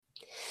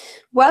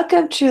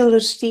Welcome to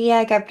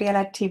Lucia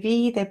Gabriela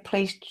TV, the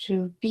place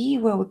to be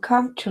where we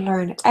come to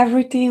learn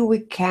everything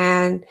we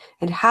can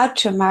and how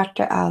to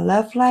master our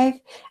love life,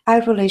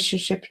 our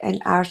relationships,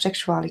 and our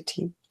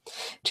sexuality.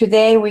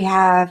 Today we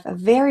have a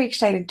very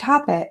exciting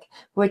topic,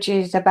 which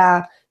is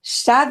about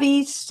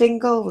savvy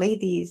single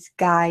ladies'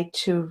 guide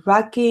to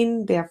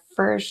rocking their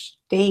first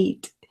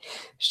date.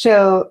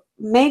 So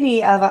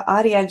many of our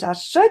audience are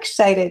so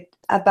excited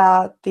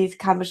about this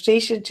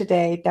conversation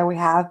today that we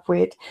have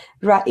with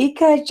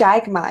Raika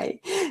Jagmai.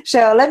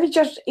 So let me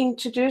just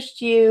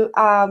introduce you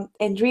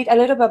and read a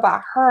little bit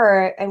about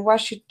her and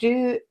what she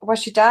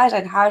does,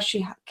 and how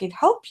she can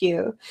help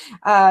you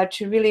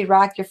to really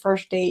rock your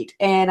first date.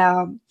 And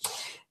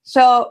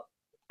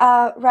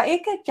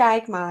Raika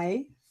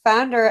Jagmai,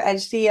 founder and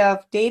CEO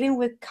of Dating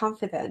with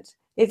Confidence,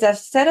 is a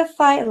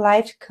certified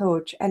life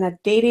coach and a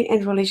dating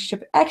and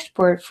relationship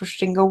expert for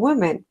single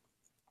women,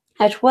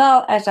 as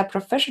well as a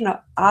professional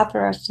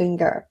opera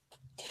singer.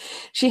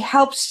 She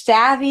helps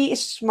savvy,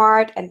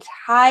 smart, and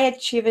high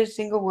achieving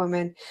single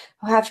women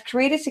who have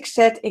created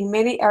success in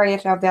many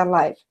areas of their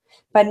life,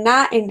 but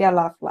not in their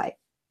love life,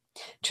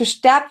 to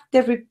stop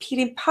the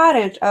repeating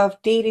patterns of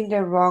dating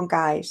the wrong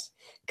guys,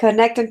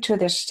 connecting to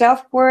their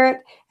self-worth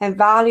and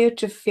value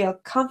to feel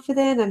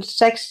confident and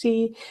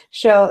sexy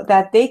so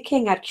that they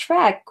can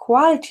attract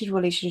quality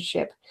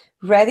relationship,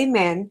 ready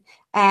men,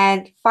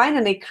 and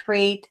finally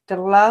create the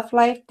love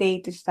life they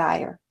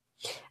desire.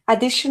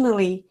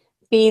 Additionally,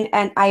 being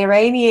an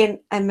Iranian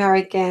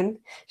American,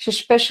 she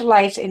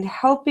specializes in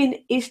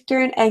helping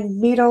Eastern and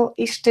Middle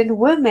Eastern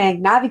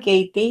women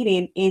navigate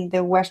dating in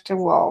the Western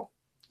world.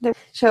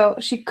 So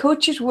she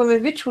coaches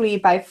women virtually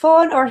by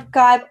phone or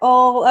Skype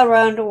all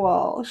around the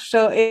world.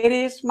 So it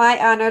is my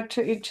honor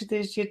to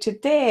introduce you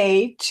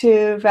today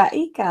to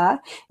Raika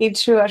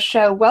into our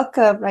show.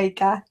 Welcome,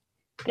 Raika.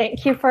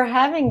 Thank you for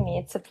having me.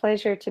 It's a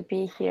pleasure to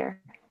be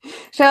here.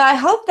 So I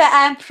hope that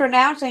I'm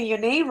pronouncing your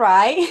name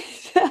right.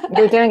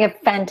 You're doing a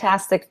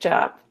fantastic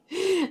job.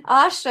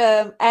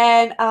 Awesome.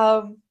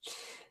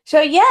 So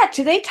yeah,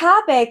 today's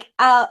topic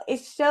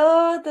is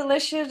so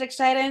delicious,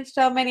 exciting.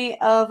 So many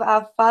of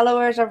our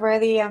followers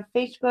already on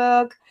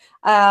Facebook,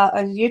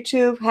 on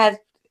YouTube has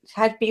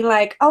been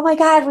like, "Oh my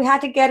God, we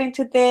had to get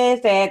into this,"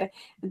 and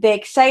they're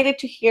excited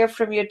to hear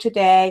from you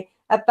today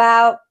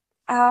about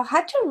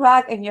how to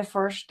rock in your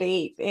first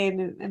date,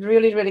 and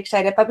really, really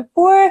excited. But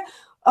before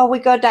we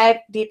go dive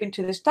deep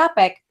into this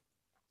topic,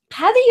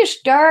 how did you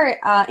start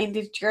in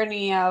this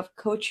journey of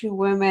coaching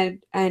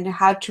women and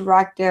how to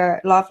rock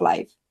their love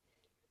life?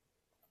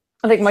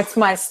 I think what's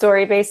my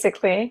story,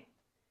 basically,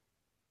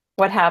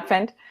 what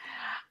happened.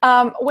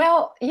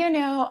 Well,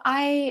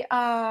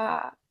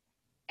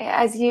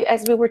 as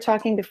we were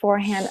talking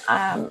beforehand,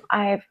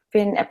 I've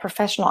been a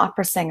professional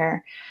opera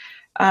singer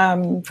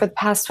for the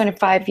past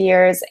 25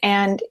 years.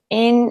 And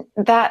in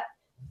that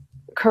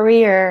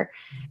career,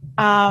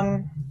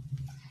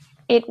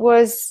 it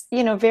was,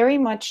 very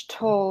much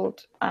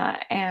told, or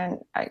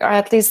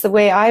at least the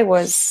way I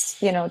was,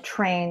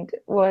 trained,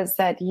 was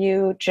that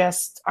you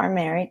just are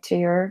married to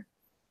your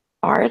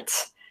art,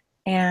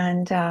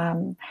 and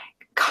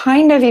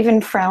kind of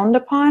even frowned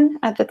upon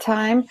at the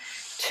time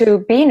to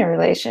be in a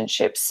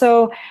relationship.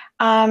 So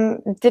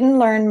didn't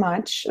learn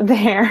much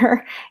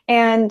there.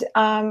 And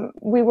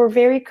we were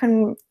very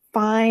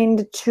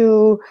confined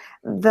to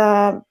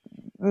the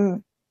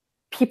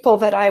people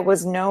that I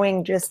was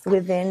knowing just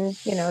within,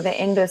 the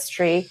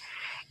industry.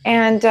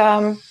 And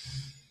there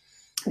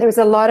was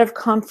a lot of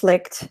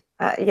conflict,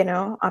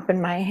 up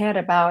in my head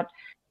about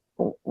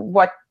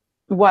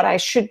what I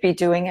should be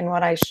doing and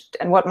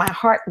what my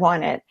heart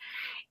wanted.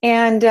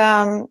 And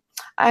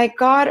I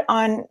got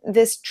on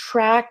this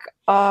track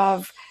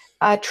of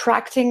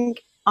attracting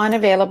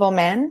unavailable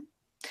men,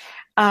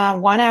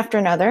 one after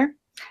another.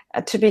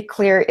 To be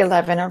clear,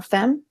 11 of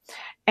them.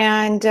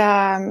 And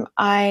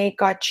I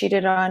got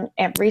cheated on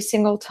every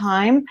single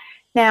time.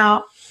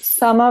 Now,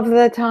 some of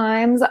the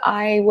times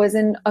I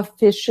wasn't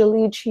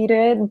officially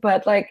cheated,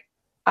 but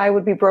I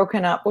would be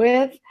broken up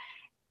with,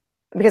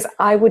 because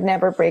I would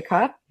never break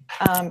up,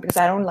 because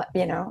I don't,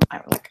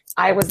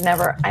 I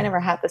never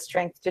had the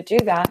strength to do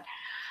that.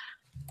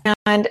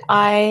 And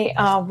I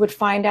would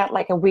find out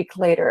a week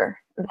later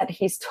that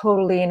he's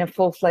totally in a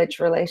full-fledged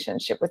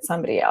relationship with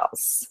somebody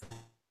else.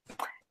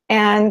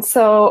 And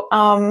so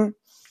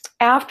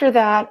after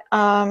that,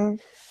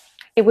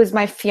 it was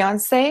my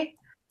fiance,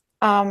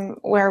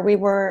 where we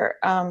were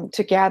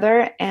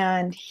together,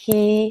 and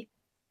he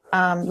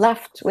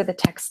left with a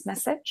text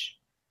message.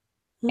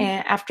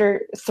 And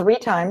after 3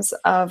 times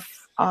of,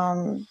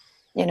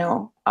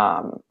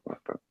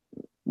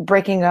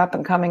 breaking up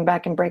and coming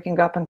back and breaking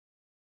up and,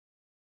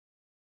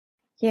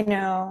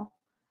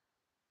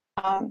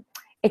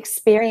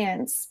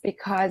 experience,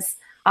 because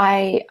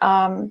I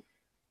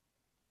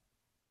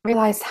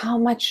realized how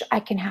much I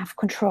can have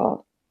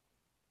control,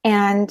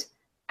 and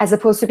as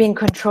opposed to being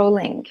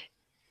controlling,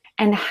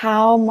 and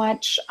how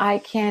much I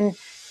can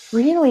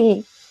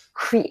really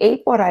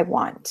create what I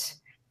want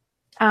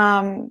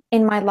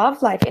in my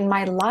love life, in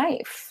my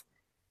life,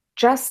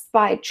 just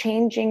by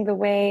changing the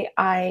way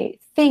I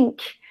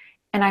think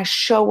and I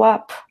show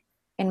up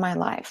in my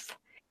life.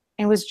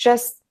 And it was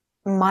just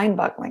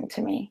mind-boggling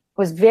to me. It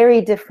was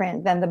very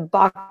different than the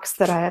box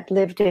that I had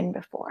lived in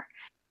before.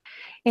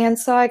 And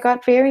so I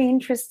got very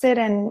interested,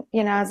 and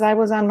as I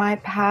was on my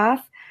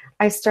path,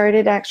 I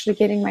started actually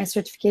getting my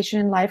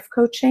certification in life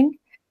coaching,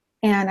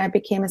 and I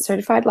became a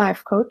certified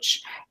life coach.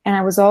 And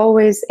I was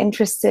always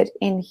interested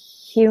in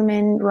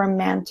human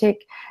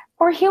romantic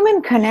or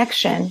human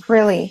connection,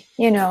 really,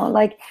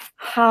 like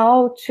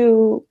how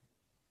to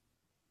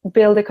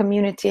build a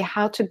community,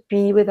 how to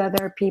be with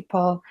other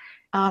people,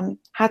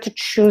 how to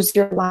choose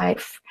your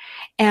life.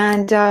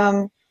 And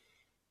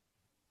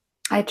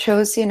I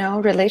chose,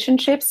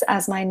 relationships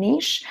as my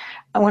niche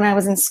when I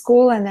was in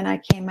school. And then I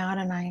came out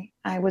and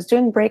I was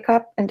doing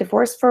breakup and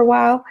divorce for a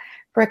while,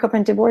 breakup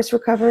and divorce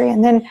recovery.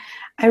 And then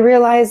I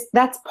realized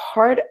that's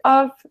part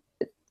of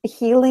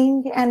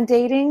healing and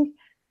dating.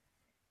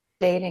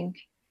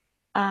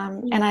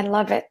 And I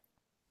love it.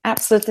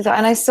 Absolutely.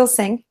 And I still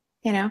sing,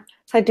 so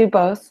I do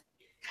both.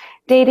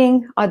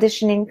 Dating,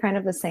 auditioning, kind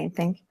of the same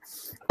thing.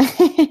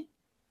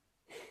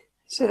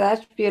 So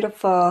that's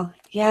beautiful.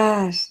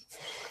 Yes.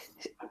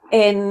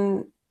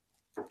 And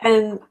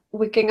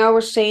we can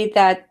always say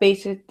that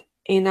based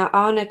in our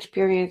own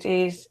experience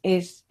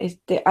is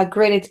a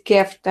greatest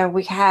gift that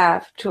we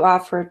have to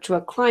offer to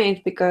a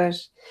client,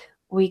 because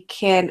we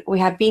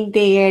have been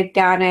there,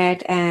 done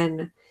it,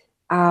 and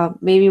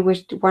maybe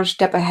we're one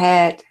step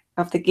ahead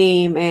of the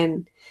game,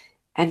 and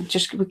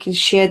just we can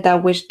share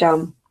that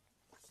wisdom.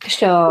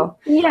 So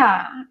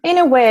yeah, in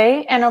a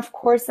way. And of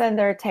course, then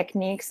there are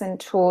techniques and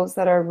tools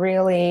that are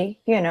really,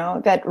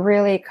 that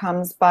really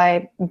comes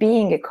by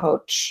being a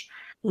coach,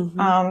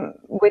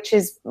 which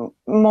is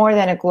more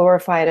than a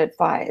glorified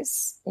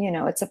advice.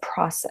 It's a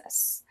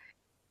process.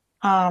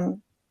 And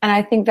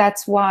I think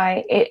that's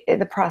why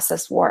the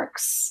process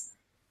works.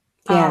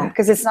 yeah,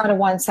 because it's not a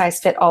one size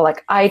fit all,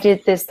 like I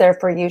did this,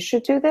 therefore you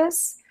should do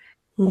this.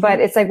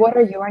 But it's like, what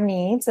are your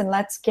needs? And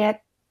let's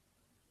get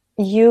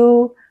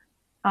you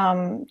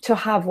to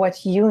have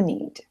what you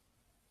need,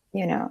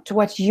 to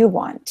what you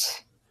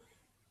want.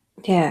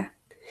 Yeah.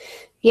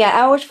 Yeah,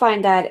 I always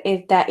find that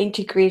is that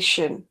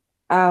integration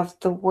of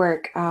the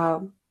work,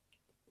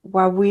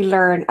 what we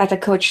learn as a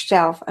coach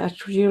self,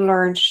 as you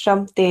learn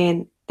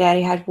something that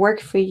it has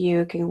worked for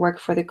you, can work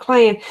for the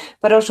client,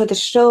 but also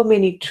there's so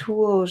many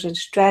tools and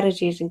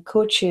strategies and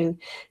coaching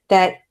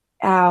that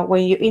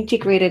when you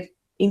integrate it,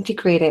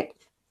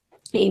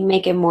 it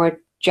make it more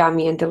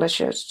yummy and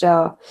delicious.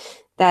 So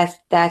that's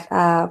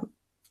my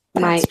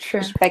True.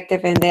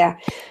 perspective in there.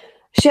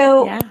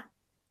 So Yeah.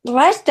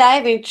 let's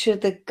dive into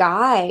the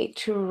guide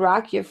to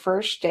rock your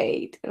first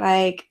date.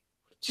 Like,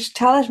 just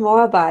tell us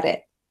more about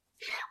it.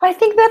 Well, I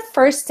think that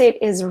first date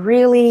is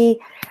really,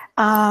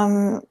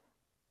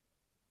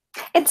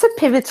 it's a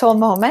pivotal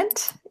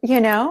moment,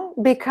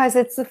 because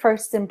it's the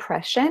first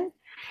impression.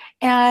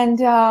 And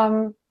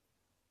a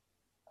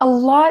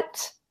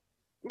lot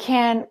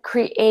can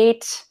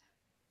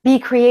be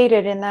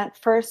created in that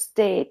first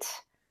date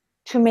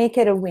to make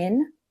it a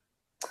win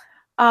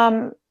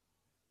and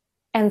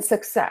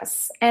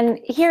success. And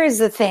here's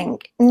the thing,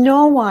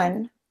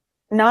 none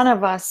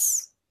of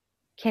us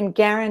can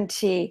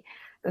guarantee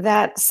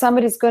that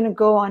somebody's going to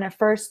go on a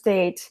first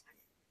date,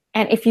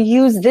 and if you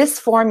use this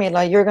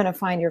formula, you're going to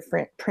find your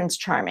Prince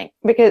Charming,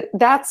 because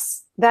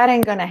that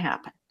ain't going to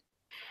happen.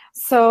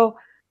 So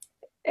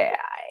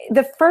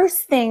the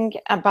first thing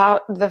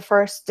about the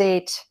first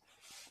date,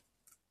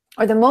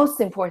 or the most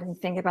important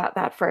thing about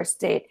that first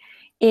date,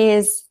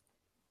 is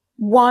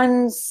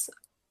one's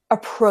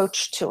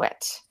approach to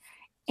it,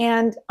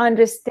 and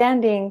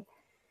understanding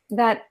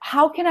that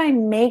how can I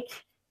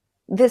make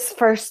this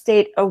first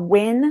date a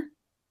win,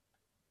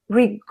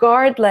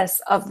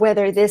 regardless of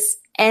whether this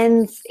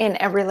ends in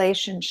a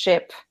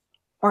relationship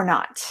or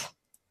not.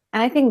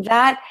 And I think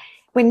that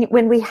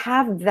when we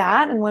have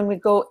that, and when we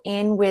go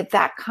in with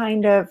that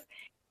kind of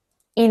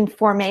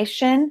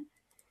information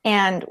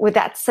and with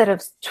that set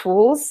of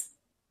tools,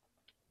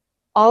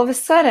 all of a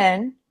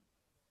sudden,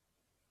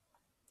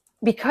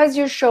 because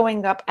you're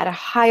showing up at a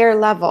higher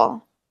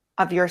level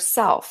of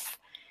yourself,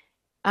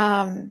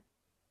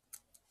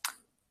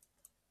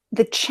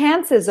 the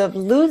chances of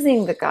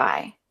losing the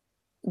guy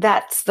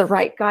that's the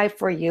right guy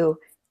for you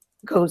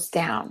goes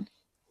down.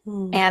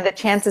 And the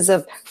chances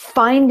of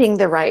finding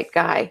the right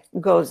guy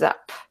goes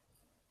up.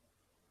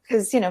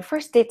 Because,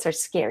 first dates are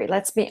scary.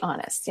 Let's be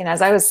honest.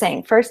 As I was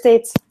saying, first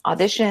dates,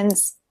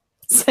 auditions,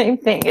 same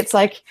thing. It's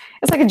like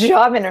a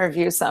job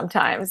interview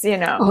sometimes,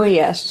 Oh,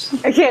 yes.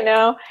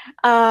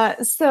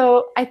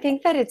 So I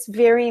think that it's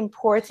very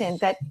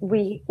important that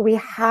we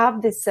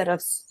have this set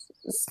of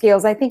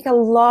skills. I think a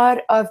lot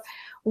of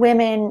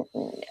women,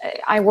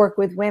 I work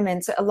with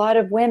women, so a lot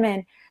of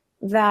women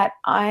that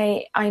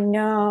I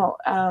know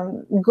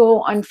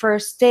go on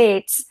first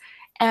dates,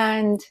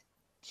 and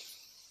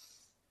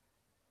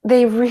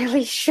they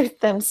really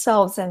shoot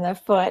themselves in the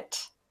foot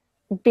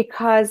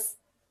because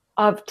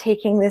of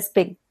taking this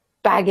big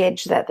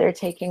baggage that they're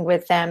taking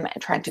with them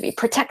and trying to be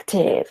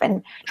protective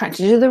and trying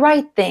to do the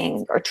right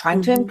thing or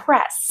trying to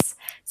impress.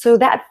 So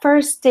that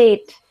first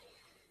date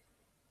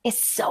is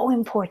so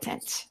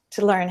important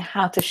to learn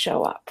how to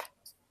show up.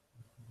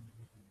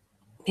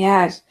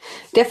 Yes,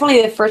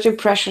 definitely the first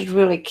impressions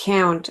really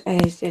count.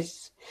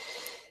 Is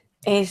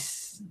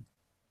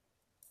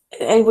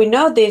and we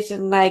know this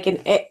in like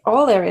in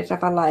all areas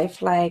of our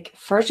life. Like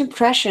first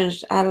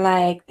impressions are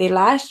like they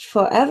last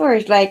forever.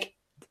 It's like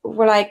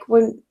we're like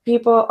when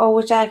people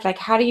always ask like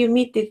how do you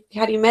meet this,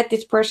 how do you met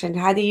this person,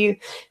 how do you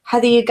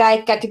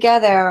guys get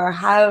together, or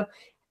how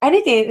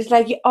anything. It's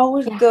like you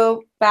always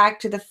go back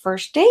to the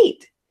first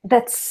date.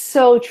 That's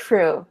so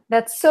true.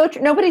 That's so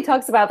true. Nobody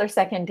talks about their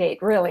second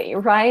date, really,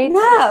 right?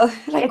 No,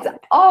 like it's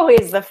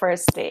always the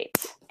first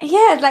date.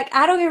 Yeah, like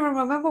I don't even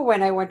remember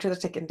when I went to the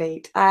second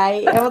date.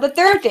 Or the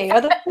third date, or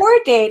the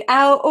fourth date,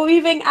 or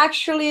even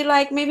actually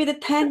like maybe the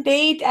 10th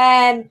date,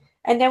 and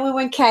then we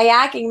went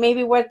kayaking.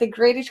 Maybe was the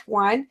greatest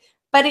one,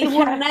 but it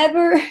will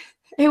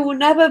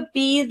never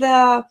be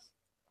the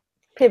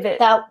pivot.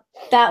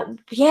 That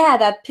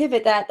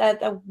pivot,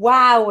 that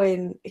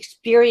wowing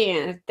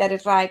experience that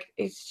is like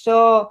it's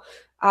so.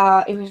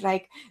 It was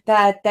like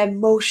that the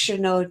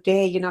emotional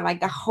day,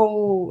 like the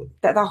whole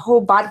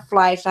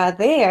butterflies are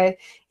there.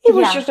 It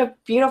was just a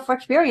beautiful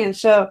experience.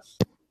 So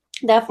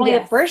definitely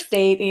the first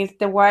date is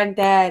the one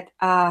that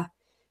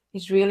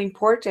is really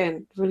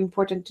important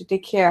to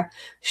take care.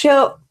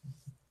 So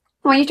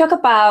when you talk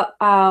about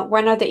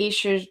one of the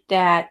issues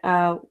that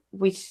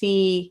we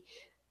see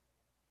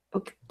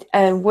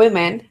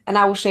women, and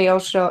I would say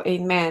also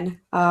in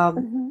men,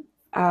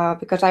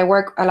 because I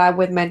work a lot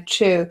with men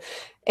too,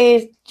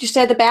 is you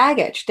said the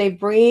baggage. They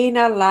bring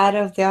a lot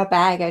of their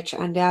baggage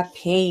and their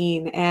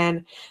pain,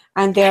 and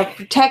they're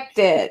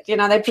protected.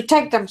 They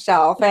protect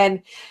themselves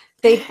and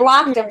they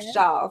block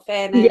themselves.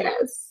 And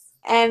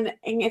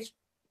it's,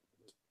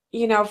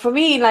 for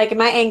me, like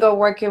my angle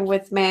working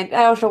with men,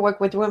 I also work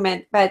with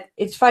women, but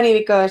it's funny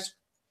because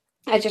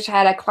I just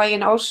had a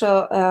client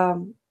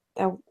also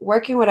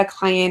working with a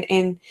client,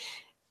 and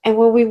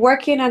when we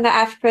working on the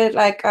aspect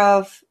like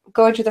of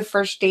going to the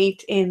first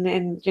date and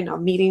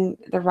meeting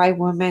the right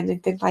woman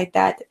and things like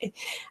that,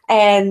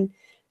 and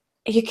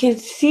you can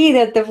see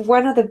that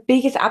one of the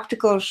biggest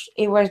obstacles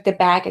it was the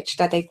baggage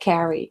that they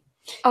carry.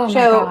 Oh my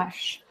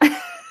gosh!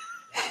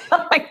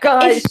 Oh my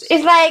gosh!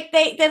 It's like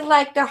there's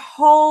like the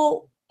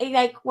whole,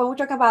 like when we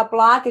talk about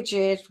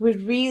blockages, we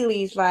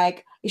really is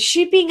like, is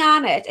she being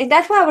honest? And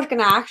that's what I was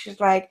gonna ask you, is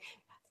like,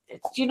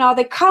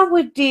 they come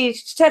with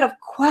this set of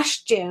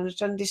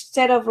questions and this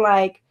set of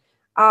like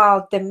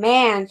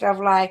demands of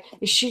like,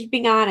 is she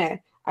being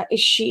honest? Is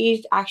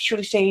she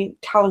actually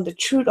telling the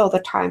truth all the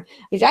time?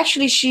 Is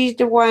actually she's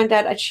the one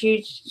that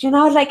she's,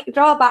 like it's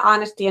all about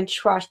honesty and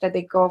trust that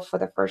they go for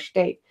the first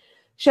date.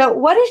 So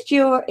what is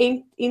your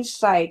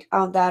insight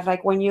on that?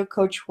 Like when you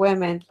coach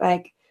women,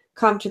 like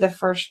come to the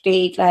first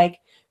date, like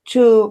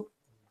to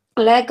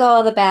let go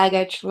of the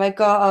baggage, let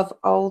go of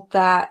all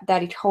that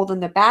is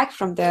holding them back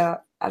from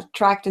the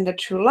attracting the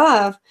true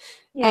love,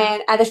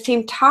 and at the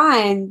same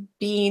time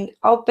being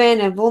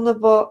open and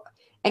vulnerable,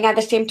 and at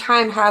the same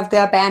time have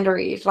their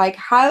boundaries. Like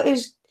how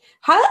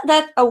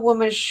that a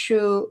woman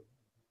should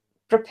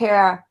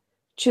prepare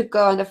to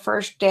go on the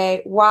first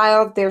day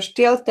while they're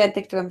still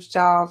authentic to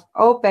themselves,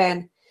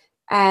 open,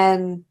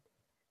 and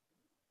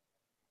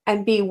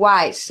be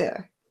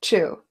wiser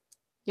too.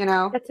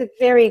 That's a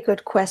very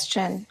good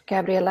question,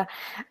 Gabriela.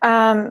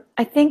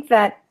 I think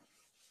that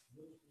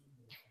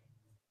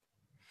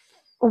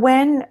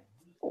when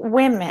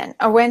women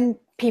or when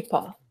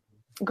people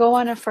go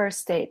on a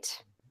first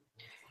date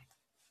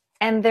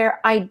and their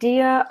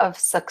idea of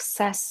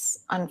success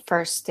on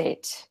first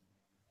date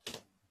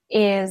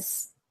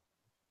is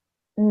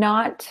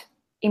not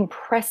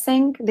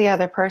impressing the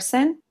other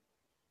person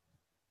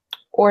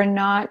or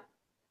not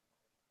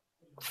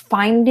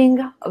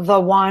finding the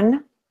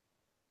one,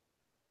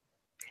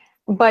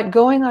 but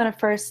going on a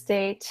first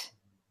date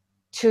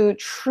to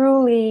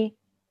truly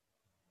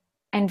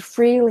and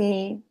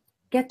freely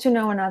get to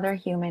know another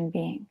human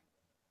being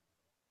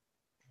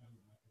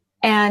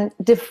and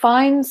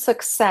define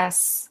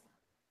success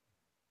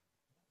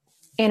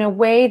in a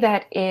way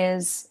that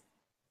is,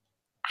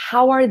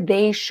 how are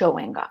they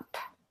showing up?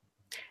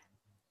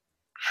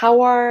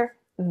 How are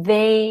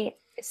they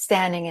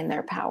standing in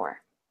their power?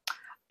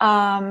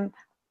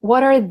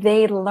 What are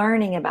they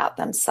learning about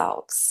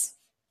themselves?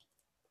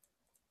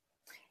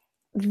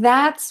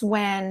 That's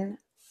when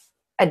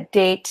a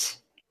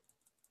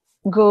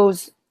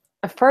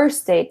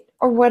first date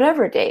or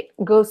whatever date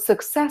goes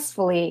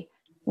successfully,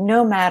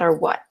 no matter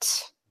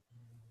what.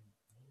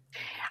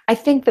 I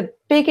think the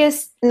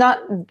biggest, not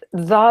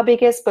the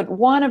biggest, but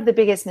one of the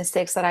biggest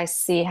mistakes that I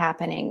see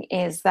happening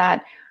is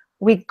that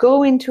we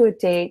go into a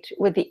date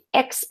with the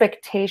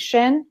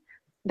expectation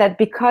that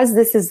because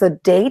this is a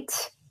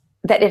date,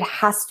 that it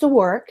has to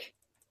work,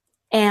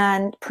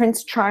 and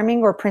Prince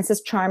Charming or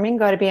Princess Charming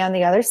got to be on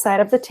the other side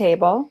of the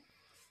table.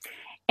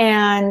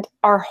 And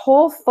our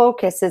whole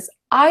focus is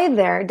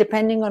either,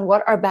 depending on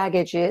what our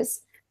baggage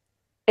is,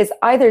 is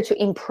either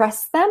to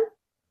impress them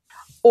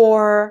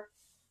or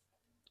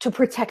to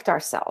protect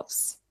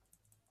ourselves.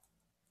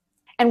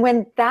 And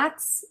when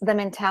that's the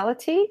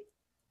mentality,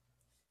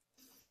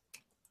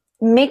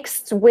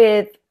 mixed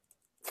with,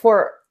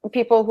 for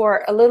people who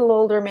are a little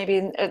older, maybe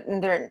in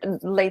their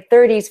late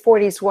 30s,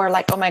 40s, who are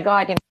like, oh my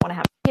God, I want to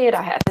have a kid,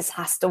 this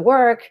has to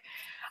work,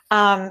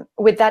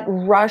 with that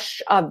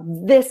rush of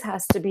this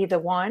has to be the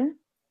one,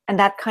 and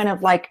that kind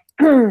of like,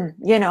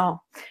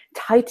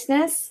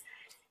 tightness,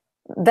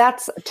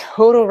 that's a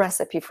total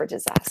recipe for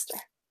disaster.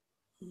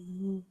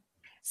 Mm-hmm.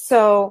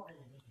 So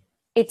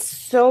it's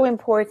so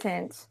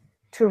important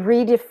to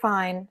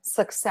redefine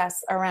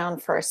success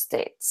around first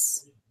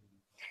dates.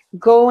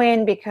 Go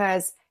in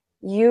because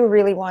you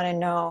really want to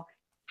know,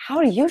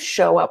 how do you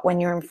show up when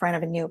you're in front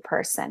of a new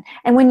person?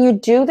 And when you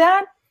do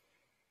that,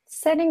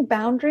 setting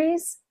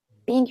boundaries,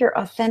 being your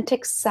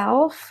authentic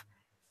self,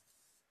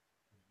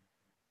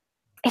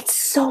 it's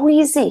so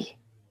easy.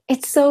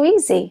 It's so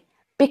easy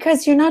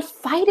because you're not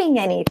fighting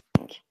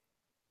anything.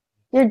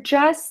 You're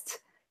just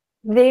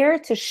there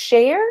to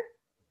share.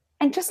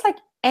 And just like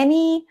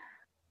any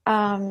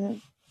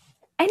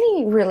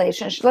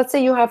relationship, let's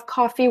say you have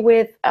coffee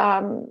with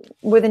a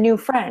new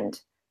friend,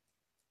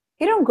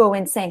 you don't go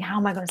in saying, how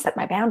am I going to set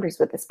my boundaries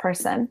with this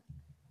person,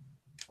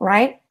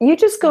 right? You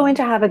just go in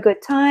to have a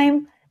good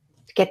time,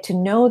 to get to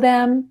know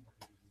them.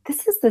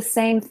 This is the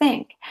same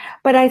thing.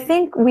 But I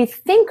think we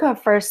think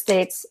of first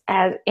dates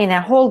as in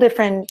a whole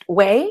different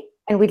way,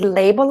 and we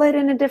label it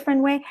in a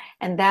different way,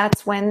 and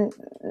that's when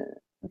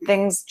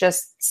things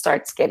just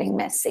starts getting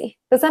messy.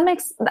 Does that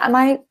am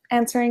I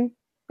answering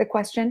the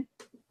question?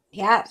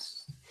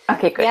 Yes.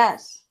 Okay, good.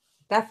 Yes,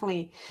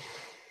 definitely.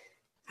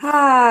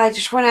 I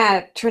just want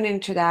to tune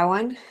into that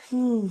one.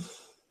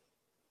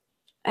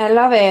 I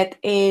love it.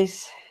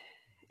 Is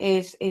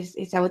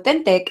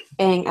authentic,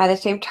 and at the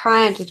same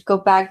time, to go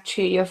back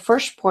to your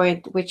first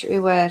point, which it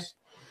was,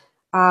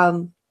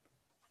 how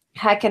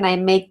can I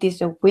make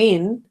this a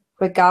win,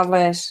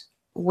 regardless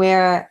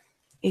where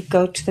it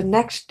goes to the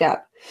next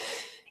step?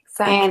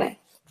 Exactly.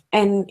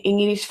 And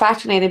it is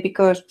fascinating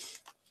because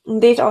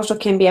this also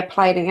can be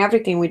applied in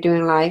everything we do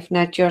in life,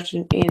 not just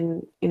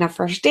in a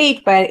first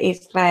date, but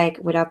it's like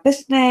with our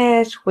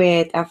business,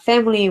 with our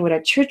family, with our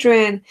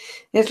children.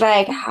 It's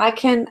like, how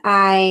can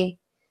I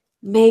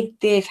make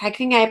this? How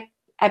can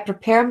I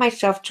prepare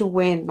myself to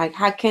win? Like,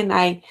 how can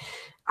I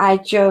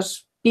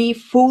just be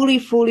fully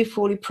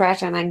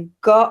present and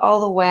go all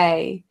the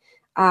way?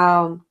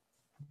 And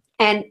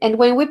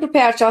when we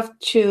prepare ourselves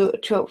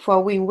for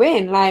a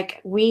win-win,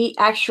 like we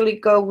actually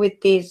go with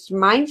this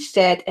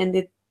mindset and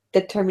the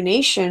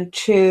determination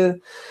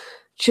to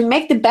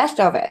make the best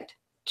of it,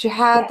 to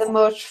have the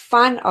most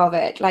fun of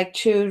it, like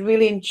to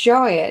really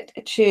enjoy it,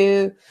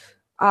 to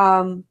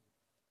when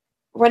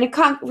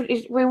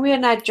we are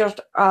not just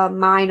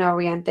mind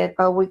oriented,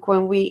 but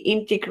when we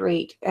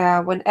integrate,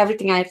 when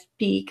everything I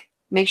speak,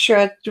 make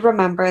sure to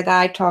remember that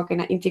I talk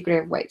in an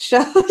integrated way.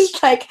 So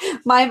it's like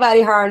my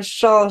body, heart, and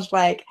soul is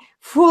like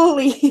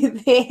fully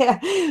there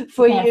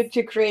for you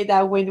to create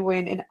that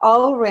win-win in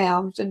all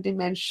realms and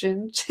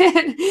dimensions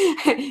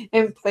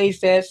and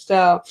places.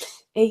 So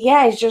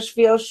yeah, it just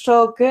feels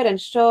so good and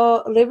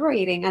so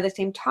liberating at the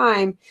same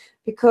time,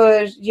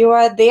 because you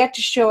are there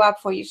to show up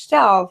for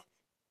yourself,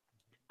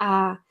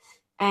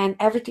 and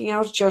everything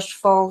else just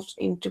falls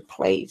into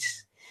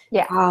place.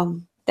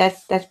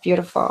 That's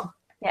beautiful.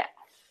 Yeah,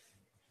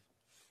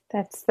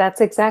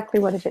 that's exactly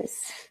what it is.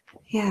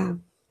 Yeah.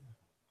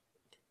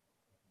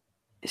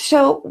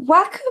 So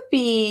what could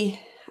be,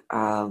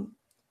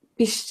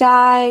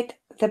 beside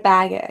the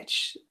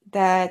baggage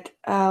that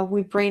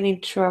we bring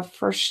into our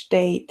first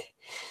date?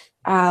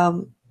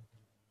 You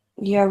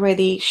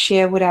already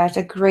shared with us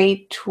a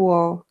great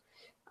tool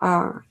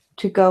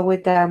to go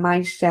with the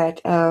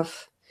mindset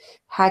of,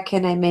 how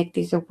can I make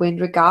this a win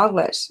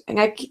regardless? And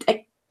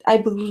I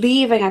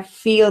believe and I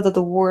feel that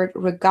the word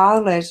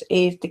regardless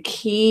is the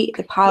key,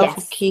 the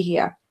powerful key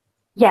here.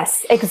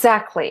 Yes,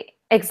 exactly.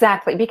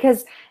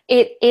 Because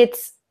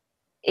it's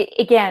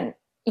again,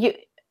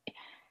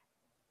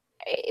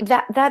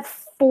 that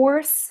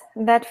force,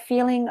 that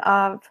feeling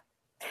of,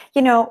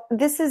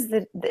 this is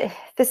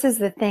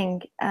the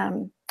thing,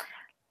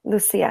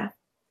 Lucia.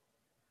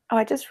 Oh,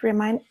 I just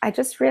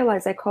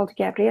realized I called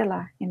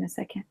Gabriela in a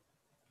second.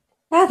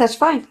 Yeah, that's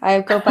fine.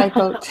 I'll go by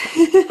both.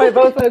 By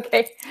both,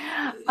 okay.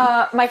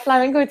 My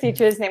flamenco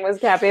teacher's name was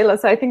Gabriela,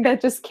 so I think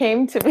that just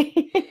came to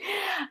me.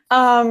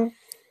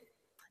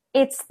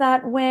 It's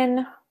that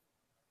when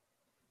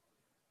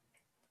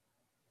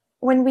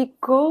we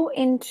go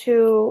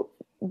into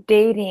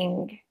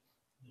dating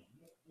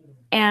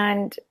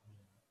and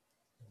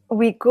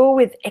we go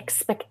with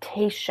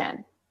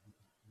expectation,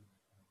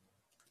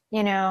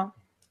 that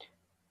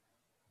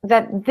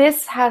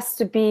this has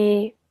to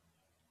be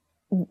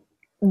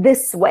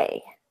this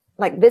way,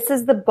 like this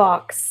is the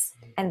box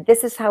and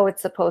this is how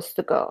it's supposed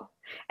to go,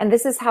 and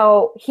this is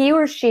how he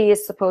or she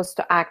is supposed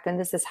to act, and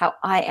this is how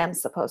I am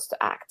supposed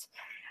to act.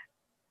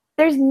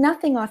 There's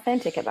nothing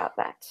authentic about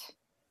that.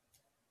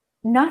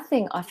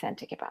 Nothing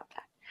authentic about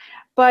that.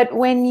 But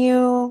when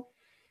you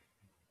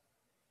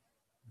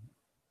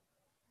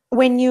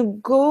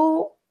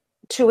go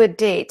to a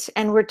date,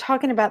 and we're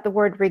talking about the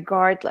word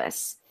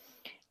regardless,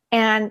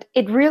 and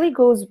it really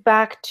goes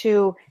back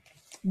to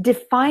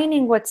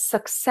defining what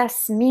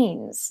success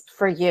means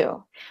for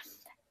you.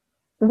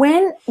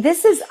 When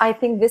this is, I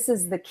think this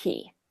is the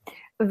key,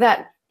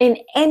 that in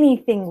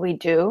anything we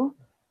do,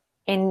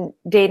 in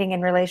dating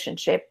and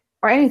relationship,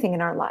 or anything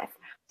in our life,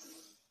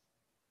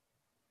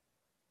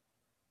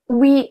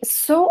 we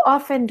so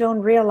often don't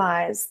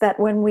realize that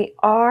when we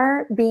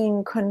are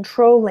being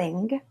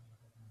controlling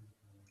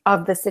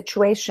of the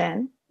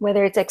situation,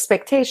 whether it's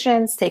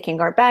expectations,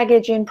 taking our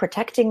baggage in,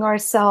 protecting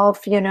ourselves,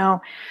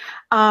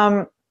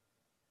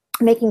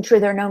 making sure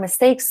there are no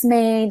mistakes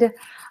made,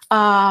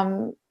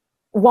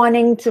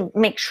 wanting to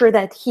make sure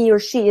that he or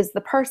she is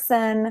the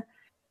person.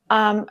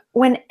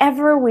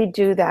 Whenever we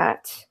do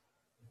that,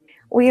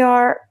 we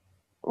are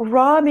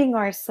robbing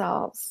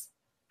ourselves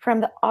from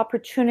the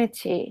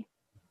opportunity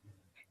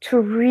to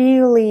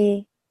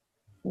really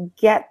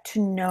get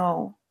to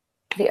know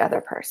the other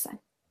person.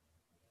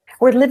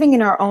 We're living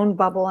in our own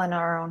bubble in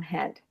our own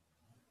head.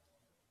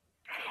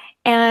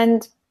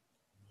 And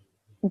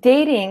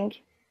dating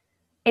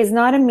is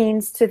not a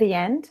means to the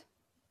end.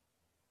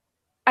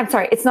 I'm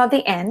sorry, it's not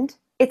the end.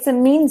 It's a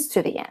means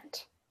to the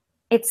end.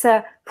 It's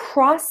a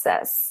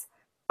process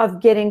of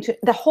getting to,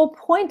 the whole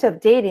point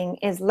of dating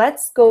is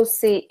let's go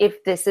see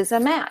if this is a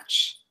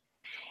match.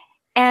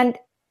 And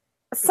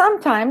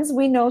sometimes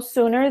we know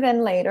sooner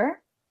than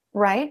later,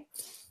 right?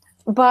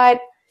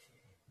 But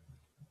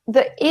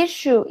the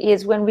issue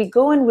is when we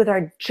go in with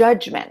our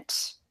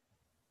judgment,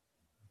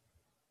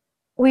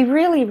 we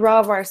really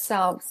rob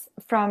ourselves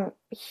from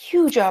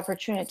huge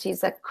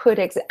opportunities that could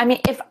exist. I mean,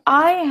 if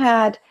I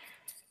had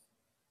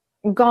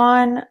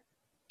gone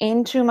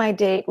into my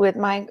date with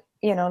my,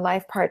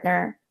 life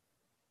partner,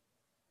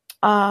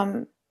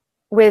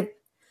 with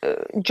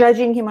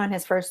judging him on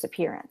his first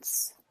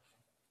appearance,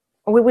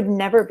 we would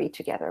never be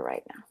together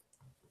right now.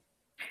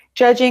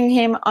 Judging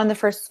him on the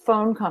first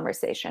phone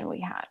conversation we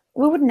had,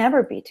 we would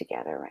never be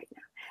together right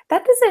now.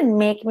 That doesn't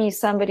make me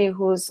somebody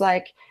who's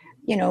like,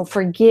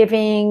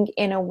 forgiving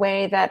in a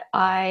way that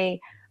I'm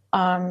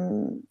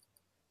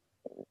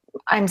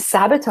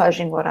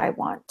sabotaging what I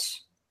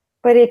want.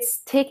 But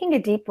it's taking a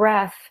deep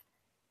breath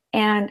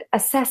and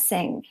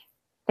assessing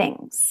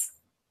things,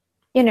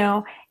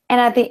 and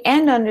at the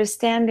end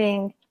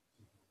understanding,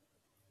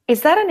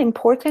 is that an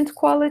important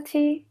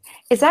quality?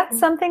 Is that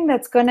something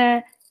that's going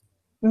to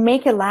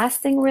make a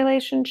lasting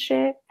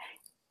relationship?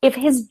 If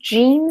his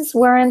genes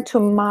weren't to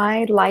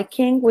my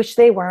liking, which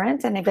they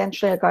weren't, and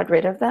eventually I got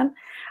rid of them,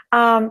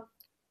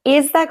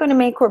 is that going to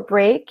make or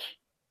break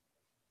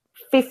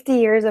 50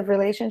 years of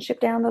relationship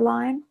down the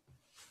line?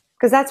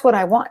 Because that's what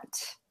I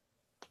want.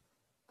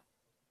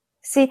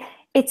 See,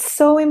 it's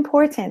so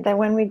important that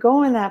when we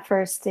go on that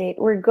first date,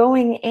 we're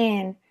going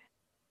in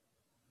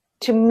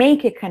to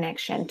make a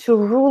connection, to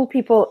rule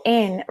people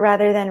in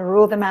rather than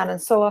rule them out.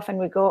 And so often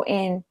we go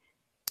in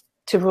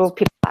to rule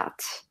people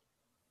out.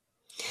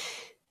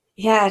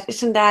 Yeah,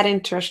 isn't that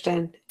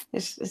interesting?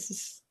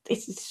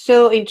 It's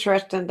so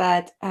interesting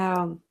that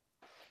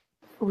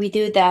we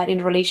do that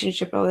in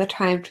relationship all the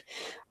time.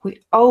 We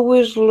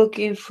always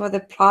looking for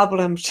the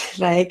problems.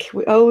 Like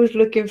we always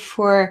looking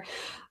for,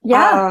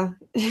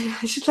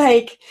 it's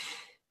like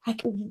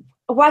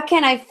what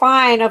can I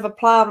find of a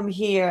problem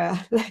here?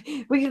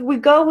 we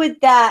go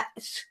with that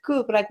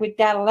scoop, like with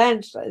that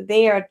lens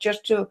there,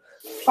 just to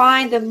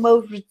find the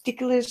most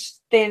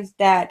ridiculous things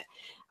that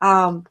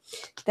are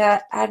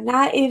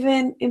not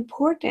even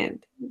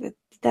important.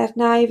 That's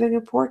not even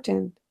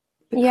important.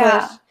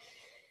 Because,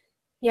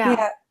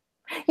 yeah.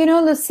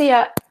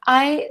 Lucia,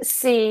 I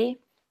see,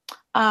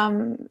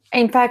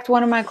 in fact,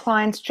 one of my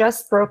clients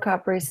just broke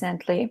up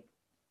recently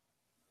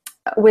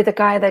with a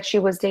guy that she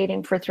was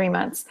dating for 3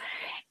 months.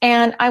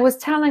 And I was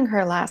telling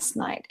her last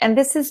night, and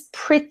this is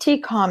pretty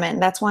common,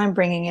 that's why I'm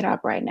bringing it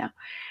up right now,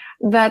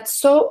 that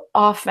so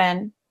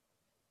often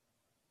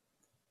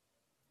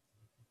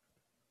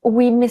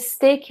we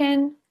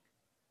mistaken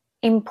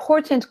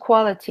important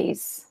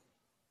qualities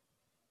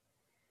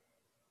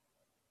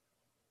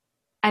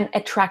and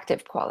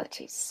attractive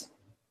qualities.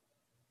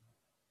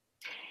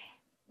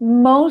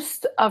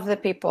 Most of the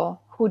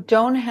people who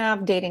don't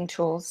have dating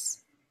tools,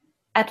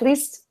 at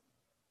least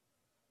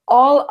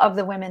all of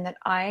the women that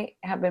I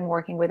have been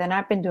working with, and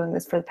I've been doing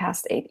this for the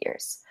past 8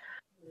 years,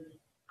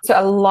 so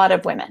a lot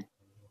of women,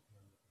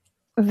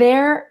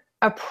 their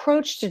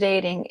approach to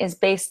dating is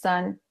based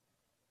on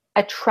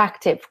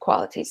attractive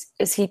qualities.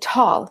 Is he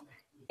tall?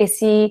 Does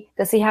he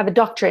have a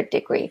doctorate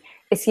degree?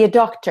 Is he a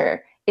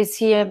doctor? Is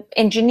he an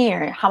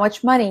engineer? How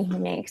much money he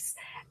makes?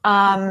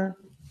 What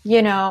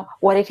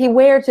did he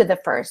wear to the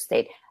first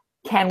date?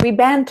 Can we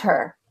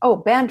banter? Oh,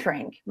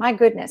 bantering. My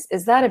goodness,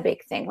 is that a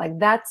big thing? Like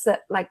that's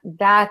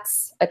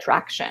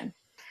attraction,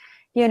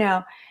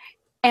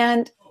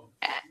 and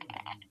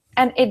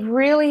it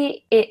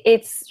really,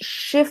 it's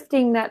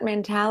shifting that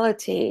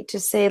mentality to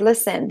say,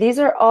 listen, these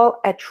are all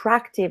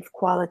attractive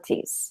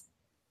qualities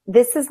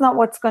this is not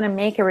what's going to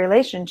make a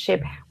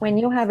relationship. When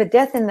you have a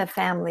death in the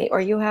family,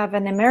 or you have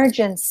an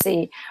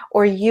emergency,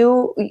 or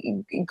you,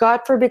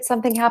 God forbid,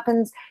 something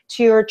happens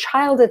to your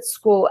child at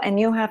school and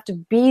you have to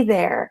be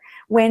there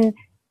when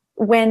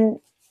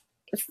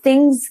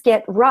things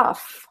get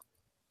rough,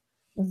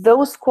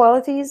 those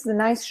qualities, the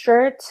nice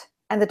shirt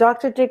and the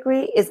doctorate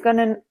degree, is going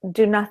to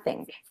do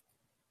nothing.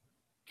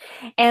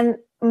 And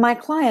my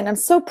client, I'm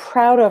so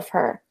proud of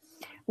her,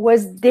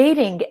 was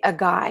dating a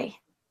guy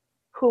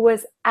who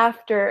was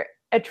after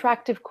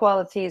attractive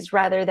qualities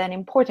rather than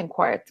important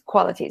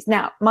qualities.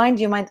 Now, mind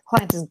you, my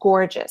client is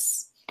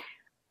gorgeous,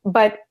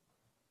 but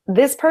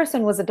this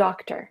person was a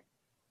doctor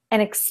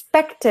and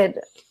expected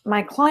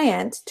my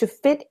client to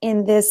fit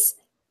in this,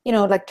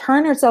 like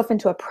turn herself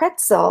into a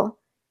pretzel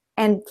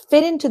and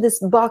fit into this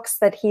box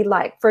that he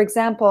liked. For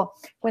example,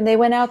 when they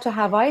went out to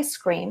have ice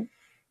cream,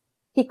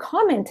 he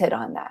commented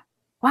on that.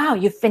 Wow,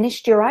 you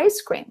finished your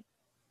ice cream.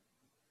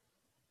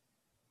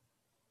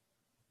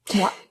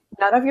 What?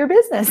 None of your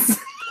business.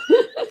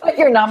 But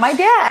you're not my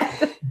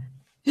dad.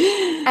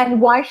 And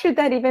why should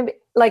that even be?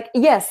 Like,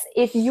 yes,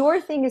 if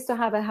your thing is to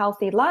have a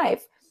healthy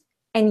life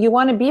and you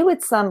want to be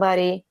with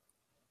somebody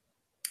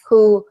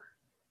who,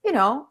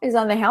 is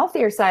on the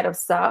healthier side of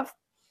stuff,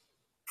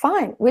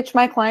 fine, which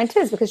my client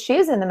is, because she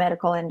is in the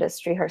medical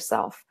industry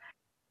herself.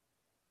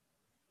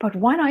 But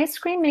one ice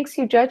cream makes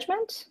you judge?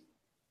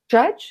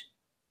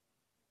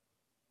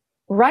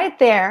 Right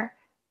there,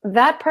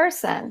 that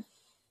person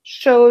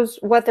shows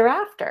what they're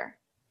after.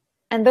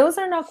 And those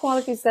are not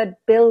qualities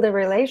that build a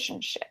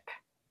relationship.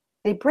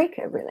 They break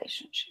a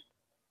relationship.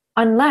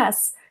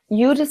 Unless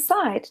you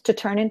decide to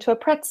turn into a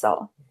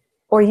pretzel,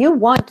 or you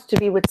want to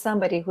be with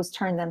somebody who's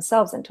turned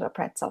themselves into a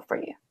pretzel for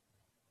you.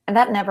 And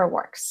that never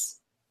works.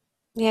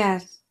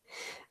 Yes.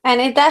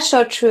 And that's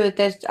so true.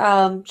 There's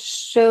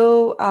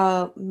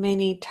so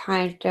many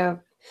times of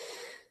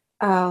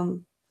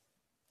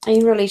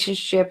in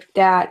relationship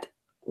that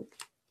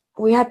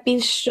we have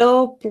been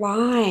so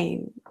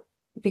blind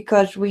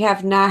because we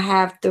have not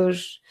have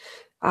those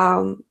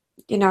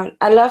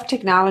I love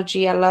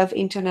technology. I love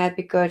internet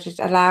because it's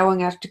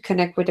allowing us to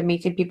connect with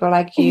amazing people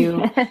like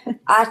you,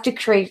 us to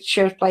create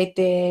shows like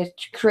this,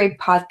 to create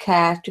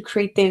podcasts, to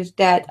create things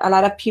that a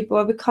lot of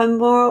people become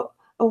more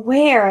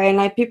aware, and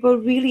like people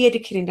really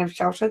educating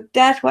themselves. So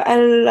that's why I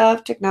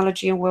love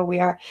technology and where we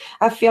are.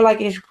 I feel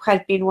like it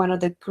has been one of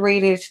the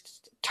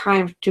greatest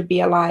times to be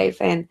alive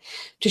and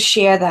to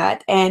share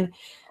that. And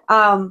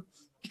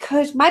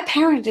because my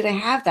parents didn't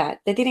have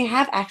that. They didn't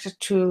have access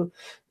to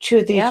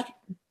these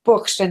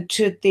books and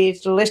to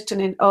these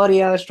listening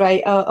audios,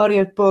 right?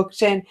 Audio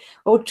books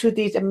or to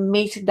these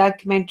amazing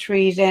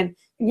documentaries and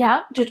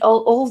just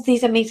all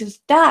these amazing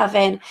stuff.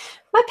 And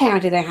my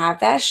parents didn't have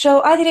that.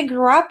 So I didn't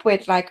grow up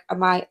with like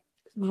my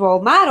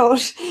role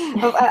models,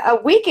 a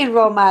weekend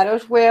role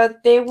models where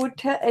they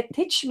would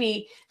teach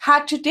me how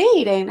to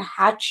date and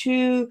how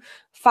to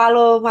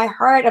follow my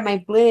heart and my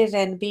bliss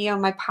and be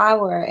on my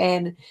power.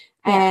 And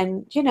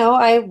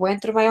I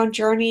went through my own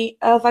journey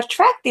of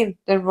attracting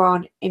the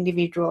wrong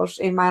individuals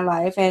in my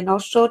life, and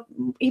also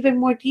even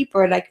more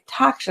deeper, like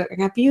toxic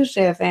and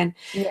abusive and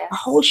a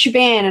whole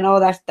shebang and all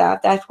that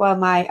stuff. That's why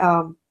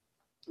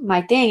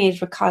my thing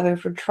is recovery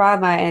from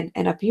trauma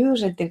and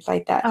abuse and things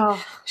like that.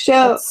 Oh, so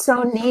that's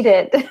so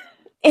needed.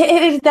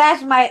 It is.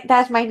 That's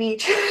my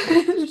niche.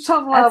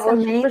 Some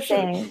levels,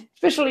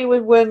 especially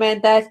with women.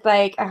 That's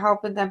like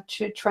helping them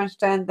to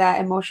transcend that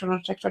emotional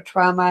and sexual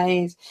trauma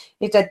is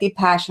a deep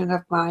passion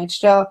of mine.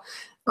 So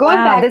going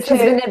back, this has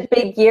been a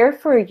big year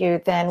for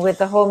you then, with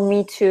the whole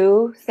Me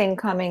Too thing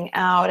coming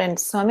out and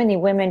so many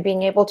women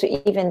being able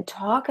to even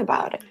talk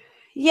about it.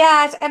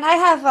 Yes, and I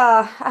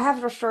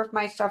have reserved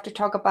myself to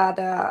talk about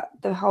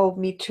the whole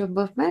Me Too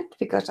movement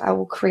because I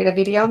will create a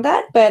video on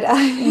that. But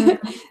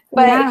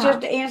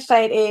just the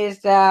insight is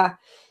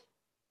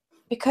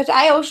because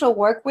I also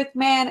work with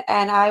men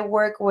and I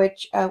work with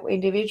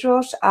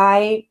individuals.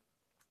 I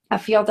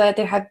feel that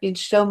there have been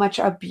so much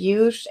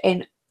abuse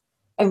in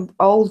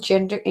all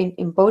gender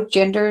in both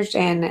genders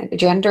and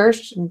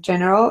genders in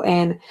general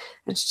and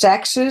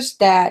sexes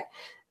that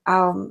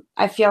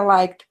I feel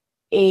like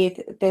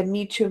the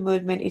Me Too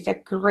movement is a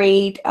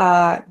great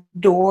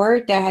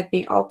door that has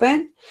been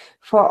opened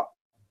for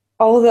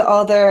all the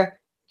other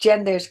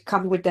genders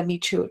coming with the Me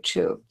Too.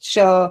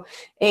 So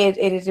it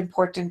is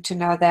important to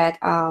know that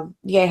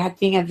it has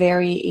been a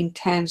very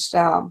intense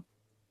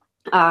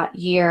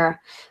year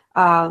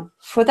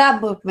for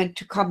that movement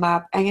to come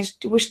up, and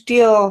we're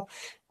still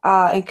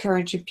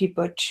encouraging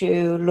people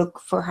to look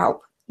for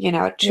help,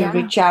 to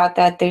reach out,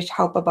 that there's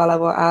help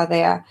available out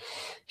there.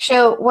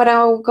 So when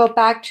I'll go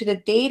back to the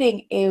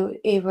dating,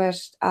 it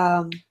was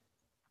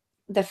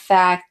the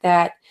fact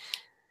that,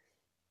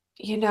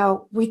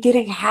 we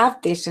didn't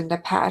have this in the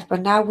past, but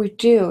now we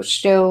do.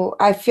 So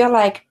I feel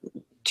like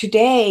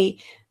today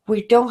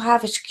we don't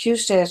have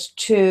excuses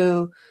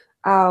to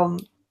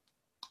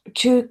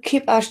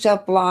keep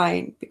ourselves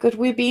blind, because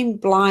we've been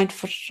blind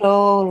for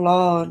so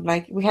long.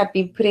 Like we have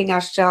been putting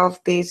ourselves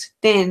these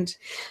things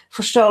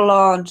for so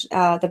long,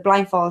 the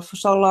blindfold for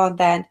so long,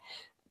 that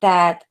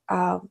that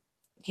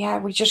yeah,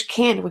 we just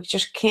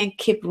can't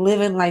keep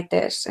living like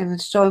this. And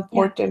it's so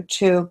important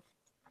to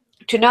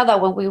know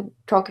that when we're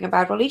talking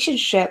about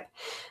relationship,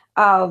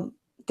 the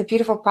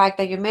beautiful part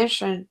that you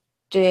mentioned,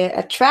 the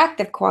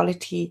attractive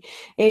quality,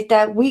 is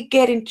that we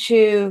get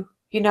into,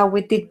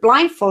 with the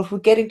blindfold, we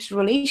get into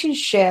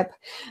relationship,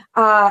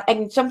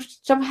 and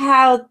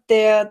somehow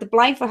the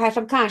blindfold has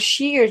some kind of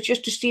shears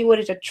just to see what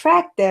is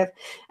attractive,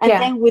 and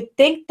then we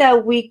think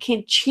that we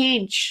can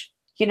change,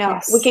 we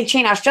can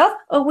change ourselves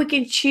or we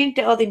can change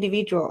the other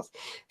individuals.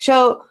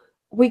 So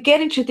we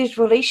get into this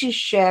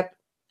relationship,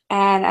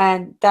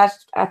 and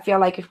that's, I feel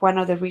like, it's one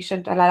of the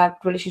reasons a lot of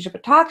relationships are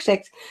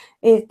toxic,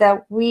 is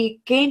that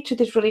we get into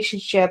this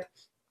relationship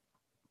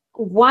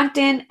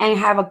wanting and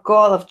have a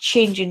goal of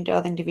changing the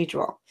other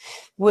individual,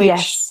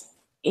 which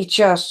is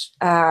just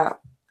a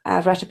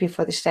recipe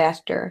for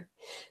disaster.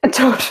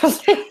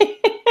 Totally.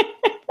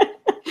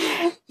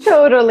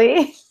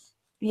 Totally.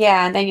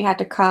 Yeah, and then you have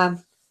to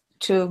come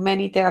to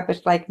many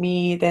therapists like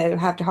me that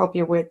have to help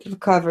you with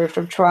recovery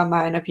from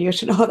trauma and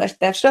abuse and all that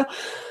stuff. So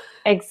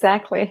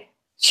exactly.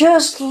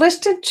 Just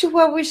listen to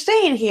what we're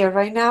saying here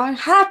right now and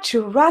how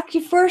to rock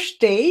your first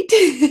date.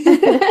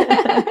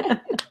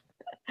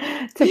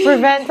 To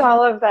prevent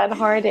all of that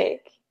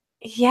heartache.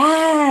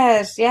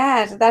 Yes.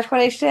 That's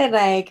what I said.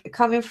 Like,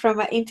 coming from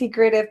an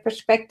integrative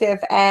perspective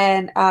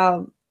and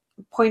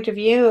point of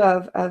view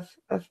of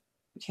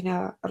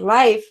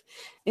life,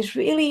 is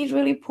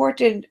really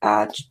important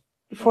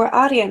for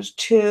our audience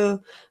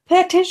to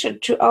pay attention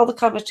to all the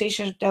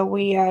conversations that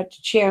we are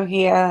sharing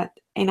here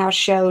in our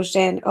shows,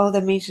 and all the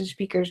amazing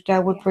speakers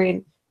that we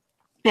bring,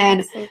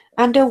 and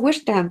their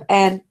wisdom,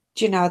 and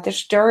their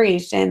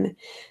stories, and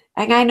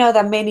I know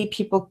that many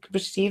people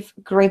receive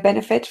great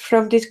benefit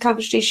from these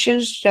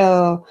conversations.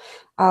 So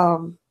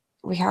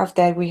we have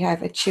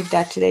achieved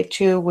that today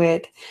too,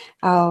 with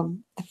the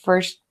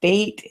first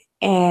date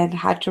and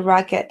how to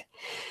rock it.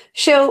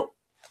 So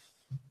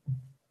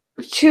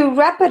to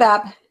wrap it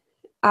up,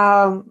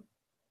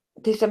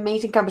 this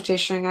amazing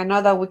conversation, I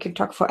know that we can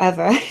talk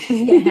forever.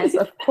 Yes,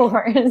 of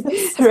course.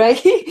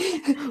 Right?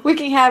 We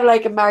can have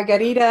like a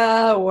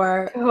margarita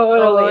or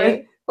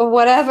totally or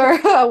whatever,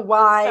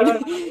 wine,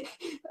 totally.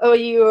 Or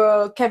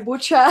your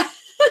kombucha.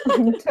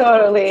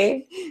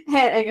 Totally.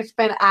 And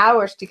spend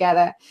hours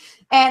together.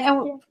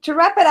 And to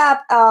wrap it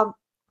up,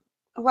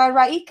 what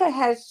Raika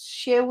has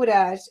shared with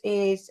us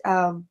is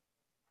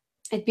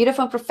it's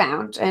beautiful and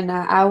profound, and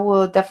I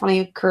will definitely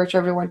encourage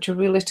everyone to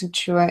re-listen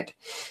to it.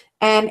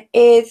 And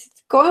it's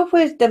going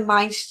with the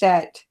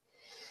mindset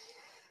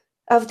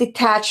of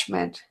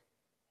detachment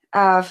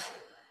of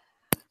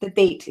the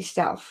date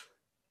itself.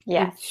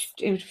 Yes.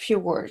 In a few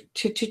words,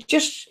 to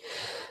just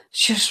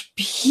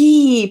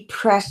be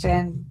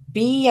present,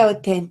 be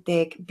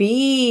authentic,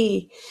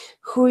 be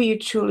who you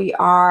truly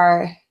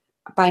are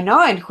by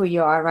knowing who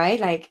you are, right?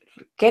 Like,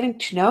 getting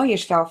to know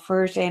yourself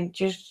first and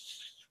just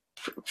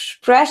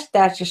express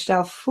that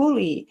yourself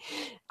fully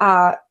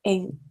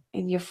in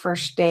your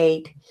first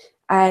date,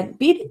 and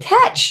be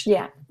detached.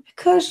 Yeah.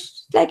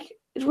 Because, like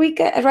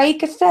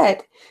Raika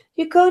said,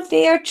 you go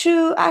there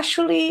to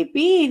actually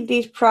be in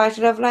this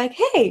process of like,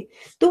 hey,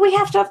 do we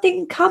have something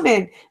in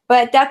common?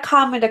 But that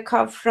common that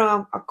comes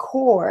from a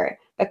core,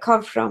 that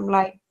comes from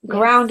like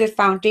grounded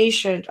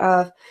foundation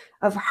of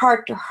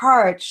heart to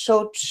heart,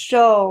 soul to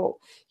soul,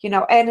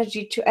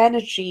 energy to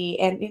energy,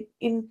 and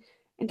in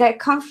that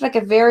comes like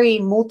a very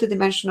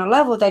multidimensional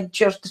level than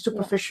just the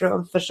superficial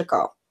and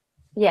physical.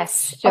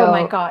 Yes. So, oh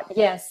my God.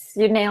 Yes,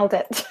 you nailed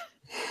it.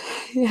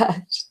 Yeah,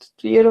 it's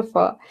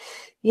beautiful.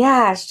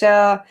 Yeah,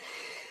 so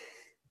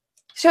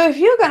if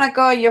you're gonna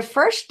go on your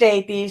first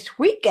date this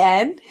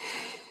weekend,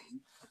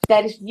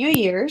 that is New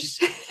Year's.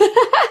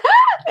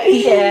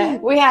 Yeah.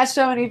 We have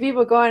so many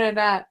people going on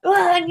that.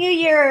 Oh, New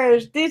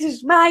Year's! This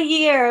is my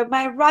year,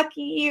 my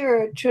rocky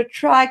year, to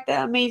attract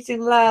the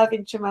amazing love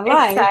into my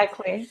life.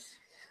 Exactly.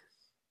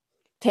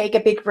 Take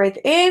a big breath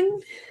in.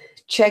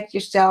 Check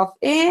yourself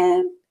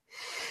in.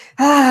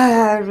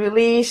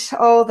 Release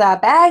all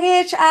that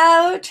baggage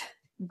out.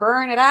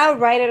 Burn it out.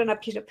 Write it on a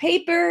piece of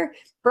paper.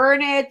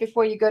 Burn it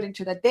before you go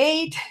into the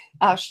date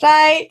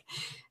outside,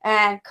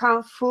 and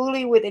come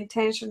fully with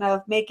intention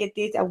of making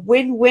this a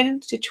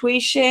win-win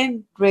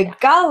situation,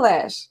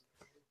 regardless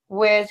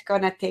where it's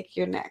gonna take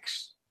you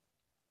next.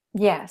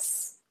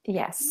 Yes.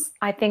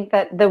 I think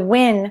that the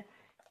win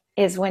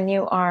is when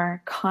you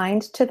are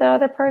kind to the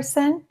other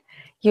person.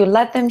 You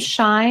let them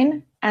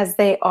shine as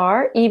they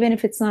are, even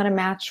if it's not a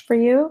match for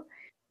you.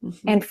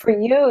 Mm-hmm. And for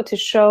you to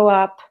show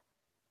up,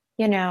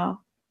 and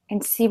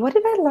see, what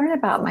did I learn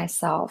about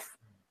myself?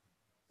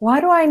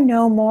 What do I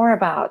know more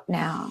about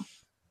now?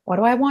 What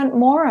do I want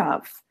more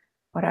of?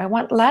 What do I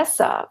want less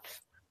of?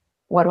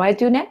 What do I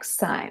do next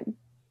time?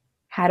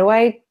 How do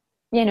I,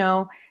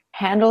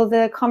 handle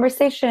the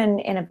conversation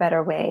in a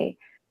better way?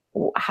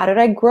 How did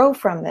I grow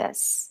from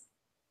this?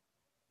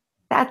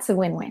 That's a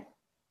win-win.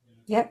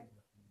 Yep.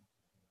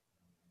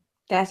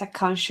 That's a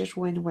conscious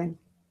win-win.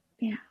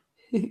 Yeah.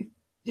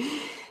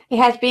 It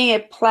has been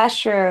a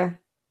pleasure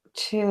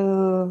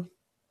to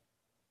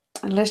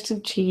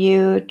listen to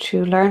you,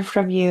 to learn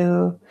from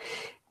you,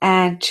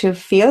 and to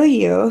feel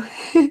you.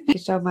 Thank you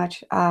so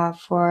much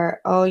for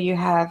all you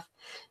have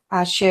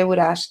shared with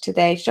us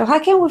today. So how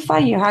can we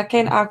find you? How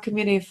can our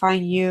community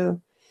find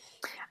you?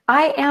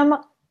 I am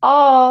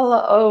all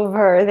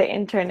over the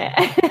internet.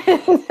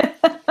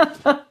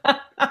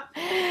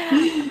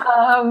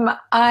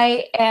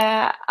 I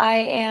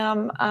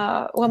am,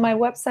 well, my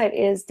website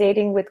is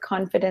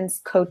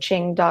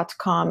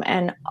datingwithconfidencecoaching.com,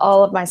 and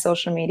all of my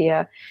social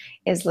media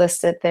is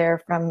listed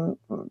there, from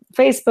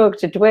Facebook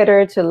to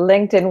Twitter to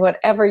LinkedIn,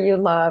 whatever you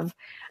love,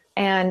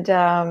 and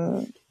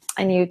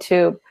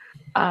YouTube,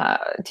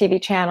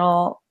 TV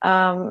channel.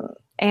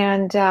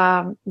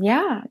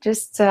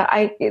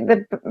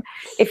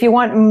 If you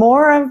want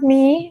more of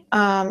me,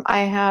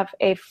 I have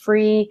a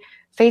free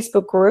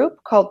Facebook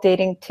group called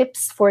Dating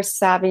Tips for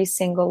Savvy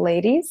Single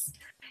Ladies.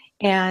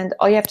 And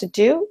all you have to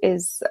do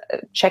is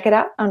check it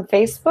out on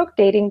Facebook,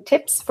 Dating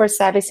Tips for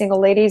Savvy Single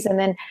Ladies. And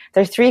then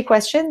there are 3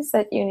 questions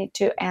that you need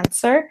to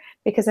answer,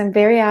 because I'm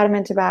very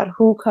adamant about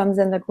who comes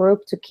in the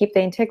group, to keep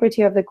the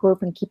integrity of the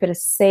group and keep it a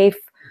safe,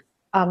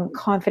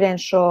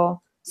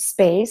 confidential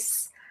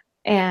space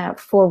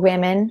for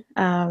women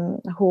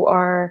who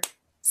are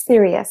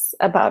serious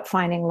about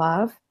finding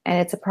love, and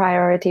it's a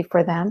priority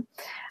for them.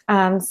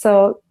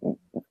 So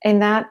in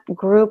that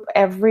group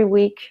every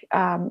week,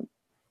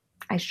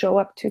 I show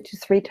up 2 to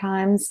 3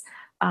 times,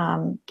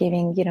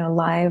 giving,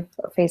 live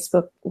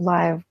Facebook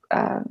live,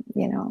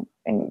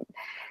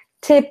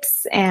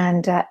 tips.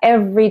 And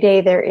every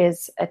day there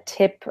is a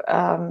tip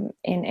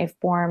in a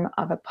form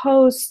of a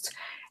post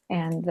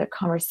and the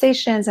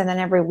conversations. And then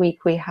every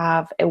week we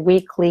have a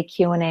weekly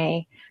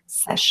Q&A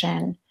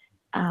session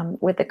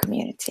with the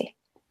community.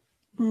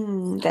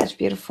 That's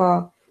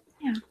beautiful.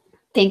 Yeah.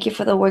 Thank you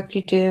for the work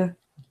you do.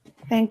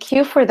 Thank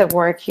you for the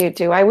work you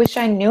do. I wish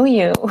I knew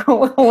you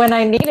when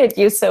I needed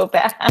you so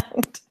bad.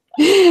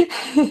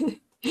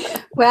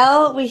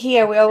 Well, we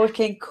always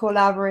can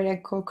collaborate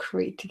and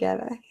co-create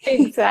together.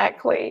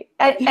 Exactly.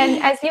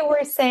 And as you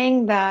were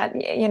saying that,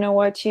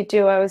 what you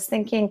do, I was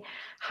thinking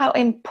how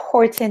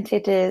important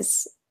it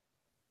is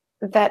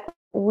that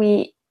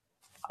we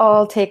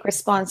all take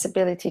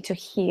responsibility to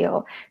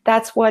heal.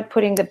 That's what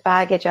putting the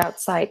baggage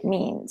outside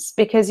means,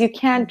 because you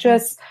can't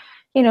just,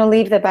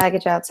 leave the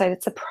baggage outside.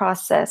 It's a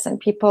process, and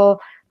people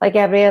like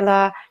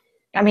Gabriela,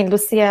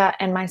 Lucia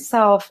and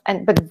myself,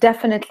 but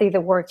definitely the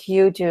work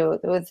you do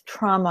with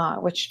trauma,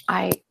 which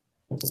I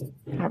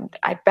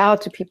bow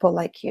to people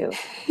like you,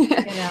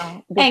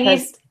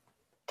 because it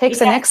takes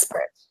an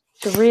expert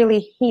to really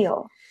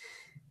heal.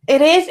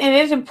 It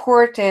is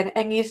important,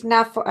 and it's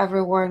not for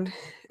everyone.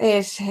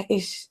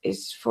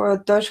 It's for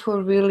those who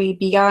are really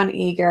beyond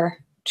eager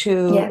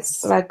to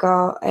let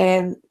go.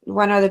 And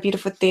one of the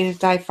beautiful things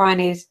that I find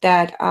is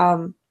that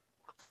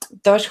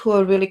those who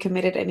are really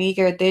committed and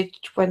eager,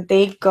 when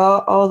they go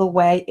all the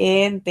way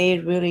in, they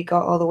really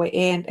go all the way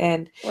in,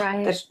 and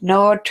there's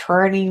no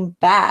turning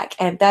back.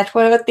 And that's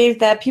one of the things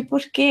that people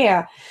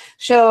scare.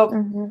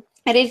 So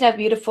it is a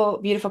beautiful,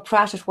 beautiful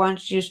process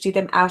once you see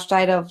them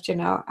outside of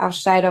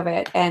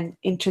it and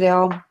into their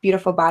own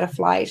beautiful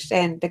butterflies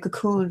and the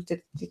cocoons.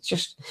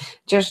 It's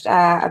just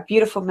a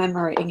beautiful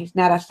memory, and it's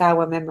not a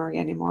sour memory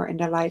anymore in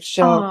their life.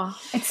 So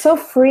it's so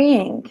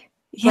freeing.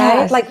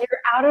 Yes. Right? Like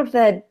you're out of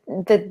the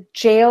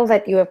jail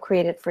that you have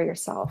created for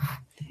yourself.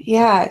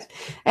 Yes.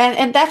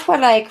 And that's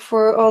what, like,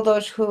 for all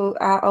those who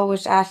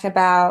always ask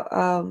about,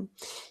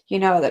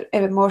 the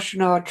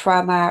emotional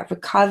trauma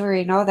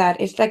recovery and all that,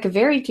 it's like a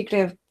very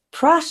integrative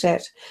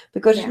process,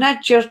 because it's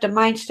not just the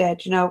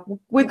mindset.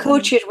 We're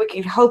coaches, we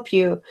can help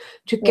you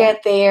to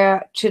get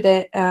there to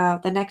the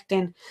next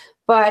thing.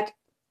 But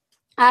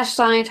as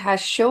science has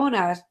shown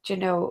us,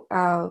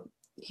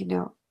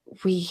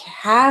 we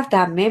have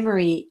that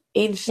memory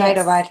inside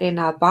of us in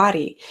our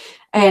body,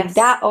 and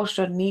that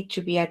also needs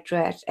to be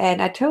addressed.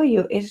 And I tell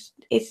you, it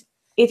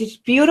is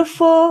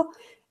beautiful,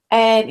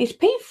 and it's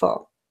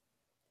painful,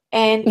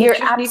 and you're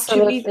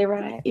absolutely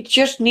right. It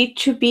just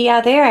needs to be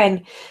out there,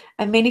 and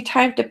many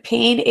times the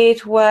pain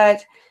is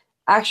what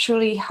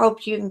actually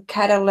helps you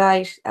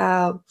catalyze.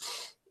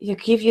 You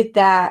give you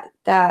the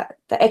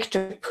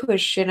extra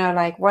push,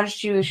 like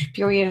once you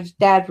experience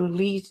that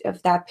release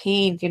of that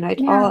pain,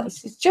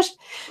 it's just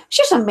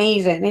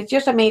amazing. It's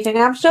just amazing.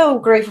 And I'm so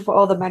grateful for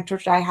all the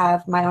mentors I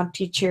have, my own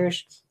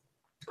teachers.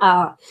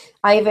 I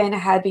even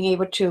had been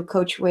able to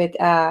coach with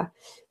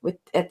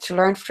to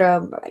learn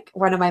from, like,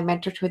 one of my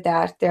mentors with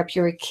that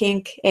therapeutic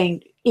kink,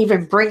 and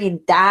even bringing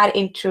that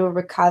into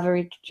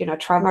recovery,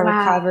 trauma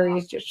recovery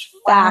is just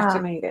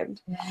fascinating.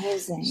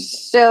 Amazing.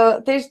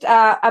 So there's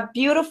a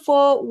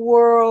beautiful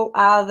world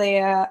out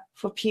there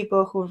for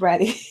people who are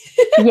ready.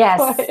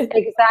 Yes,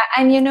 exactly.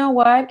 And you know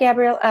what,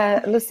 Gabrielle,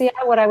 Lucia,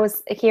 what I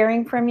was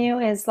hearing from you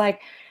is like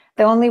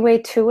the only way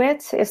to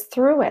it is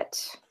through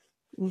it.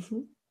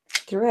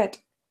 Through it.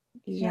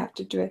 You have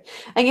to do it.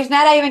 And it's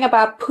not even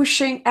about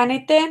pushing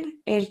anything.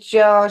 It's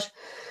just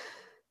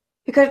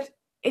because,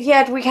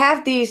 we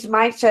have this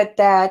mindset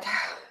that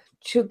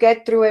to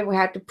get through it, we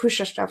had to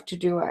push ourselves to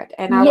do it.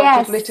 And I was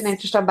just listening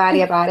to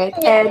somebody about it.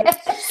 And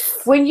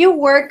when you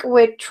work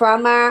with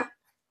trauma,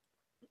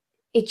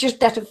 it just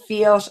doesn't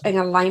feel in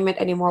alignment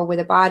anymore with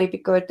the body,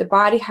 because the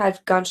body has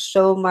gone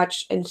so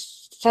much and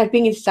has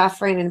been in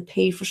suffering and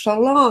pain for so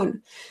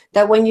long,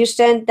 that when you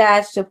send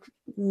that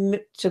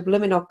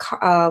subliminal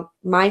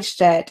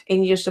mindset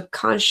in your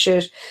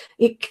subconscious,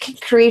 it can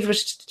create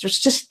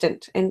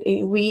resistance, and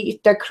we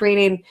start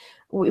creating.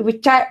 We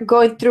start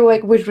going through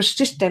it with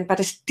resistance, but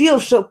it's still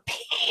so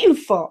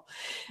painful.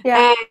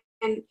 Yeah.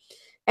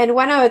 And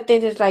one of the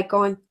things is like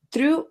going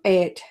through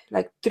it,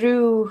 like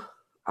through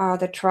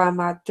the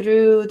trauma,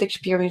 through the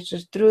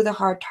experiences, through the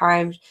hard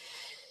times.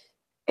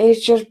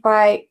 It's just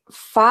by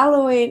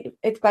following,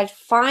 it's by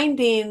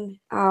finding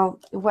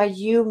what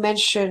you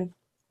mentioned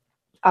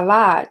a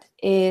lot,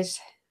 is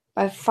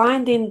by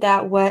finding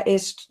that what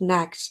is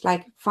next,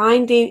 like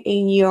finding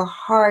in your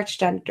heart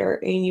center,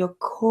 in your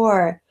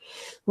core,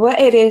 what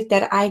it is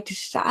that I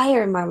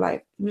desire in my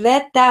life.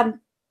 Let that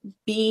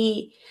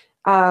be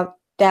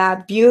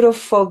that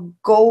beautiful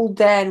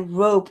golden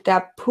rope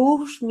that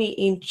pulls me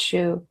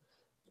into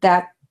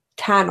that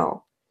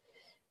tunnel.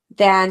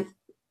 Then,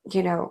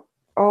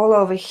 all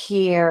over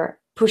here,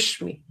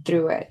 push me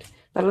through it.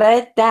 But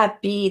let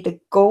that be the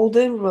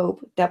golden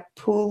rope that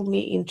pulled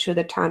me into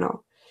the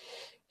tunnel.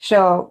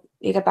 So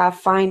it's about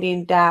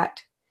finding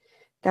that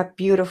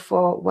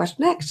beautiful what's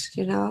next,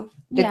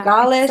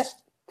 regardless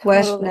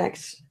what's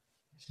next.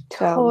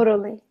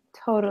 Totally.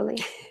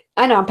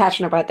 I know I'm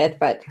passionate about that,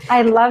 but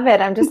I love it.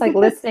 I'm just like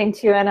listening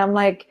to you, and I'm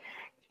like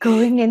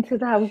going into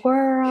that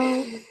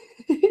world.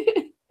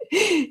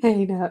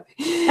 I know.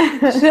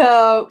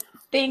 So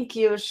thank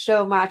you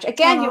so much.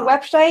 Again, your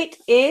website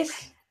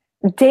is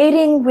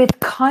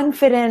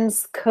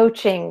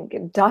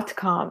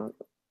datingwithconfidencecoaching.com.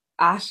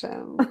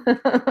 Awesome.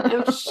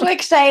 I'm so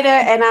excited,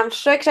 and I'm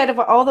so excited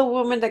for all the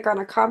women that are going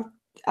to come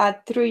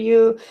through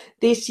you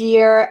this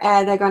year,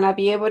 and they're going to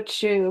be able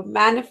to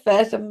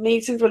manifest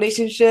amazing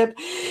relationship.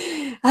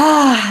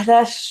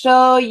 That's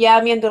so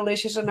yummy and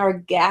delicious and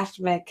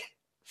orgasmic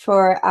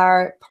for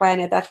our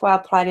planet. That's why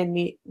our planet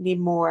need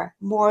more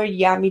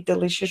yummy,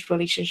 delicious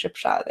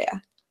relationships out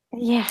there.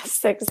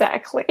 Yes,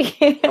 exactly.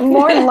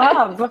 More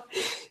love.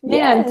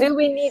 Man, do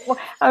we need more?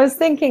 I was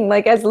thinking,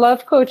 like, as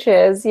love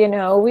coaches,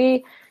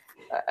 we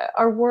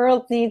our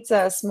world needs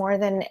us more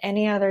than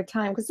any other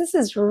time, because this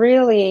is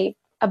really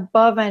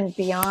above and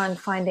beyond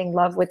finding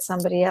love with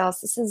somebody else.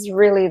 This is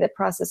really the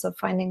process of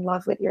finding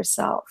love with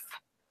yourself.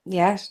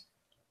 Yes,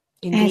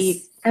 indeed.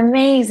 It's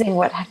amazing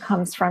what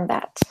comes from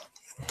that.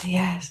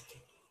 Yes,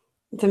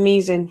 it's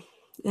amazing.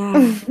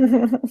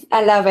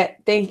 I love it.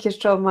 Thank you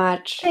so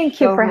much. Thank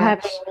you for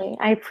having me.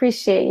 I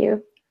appreciate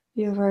you.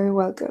 You're very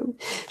welcome.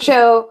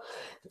 So,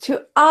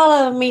 to all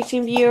our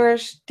amazing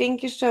viewers,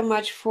 thank you so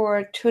much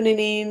for tuning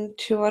in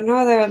to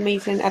another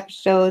amazing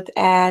episode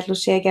at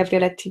Lucia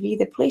Gabriela TV,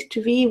 the place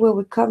to be, where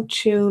we come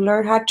to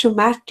learn how to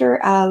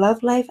master our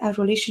love life, our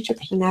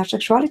relationships, and our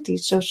sexuality.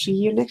 So see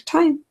you next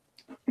time.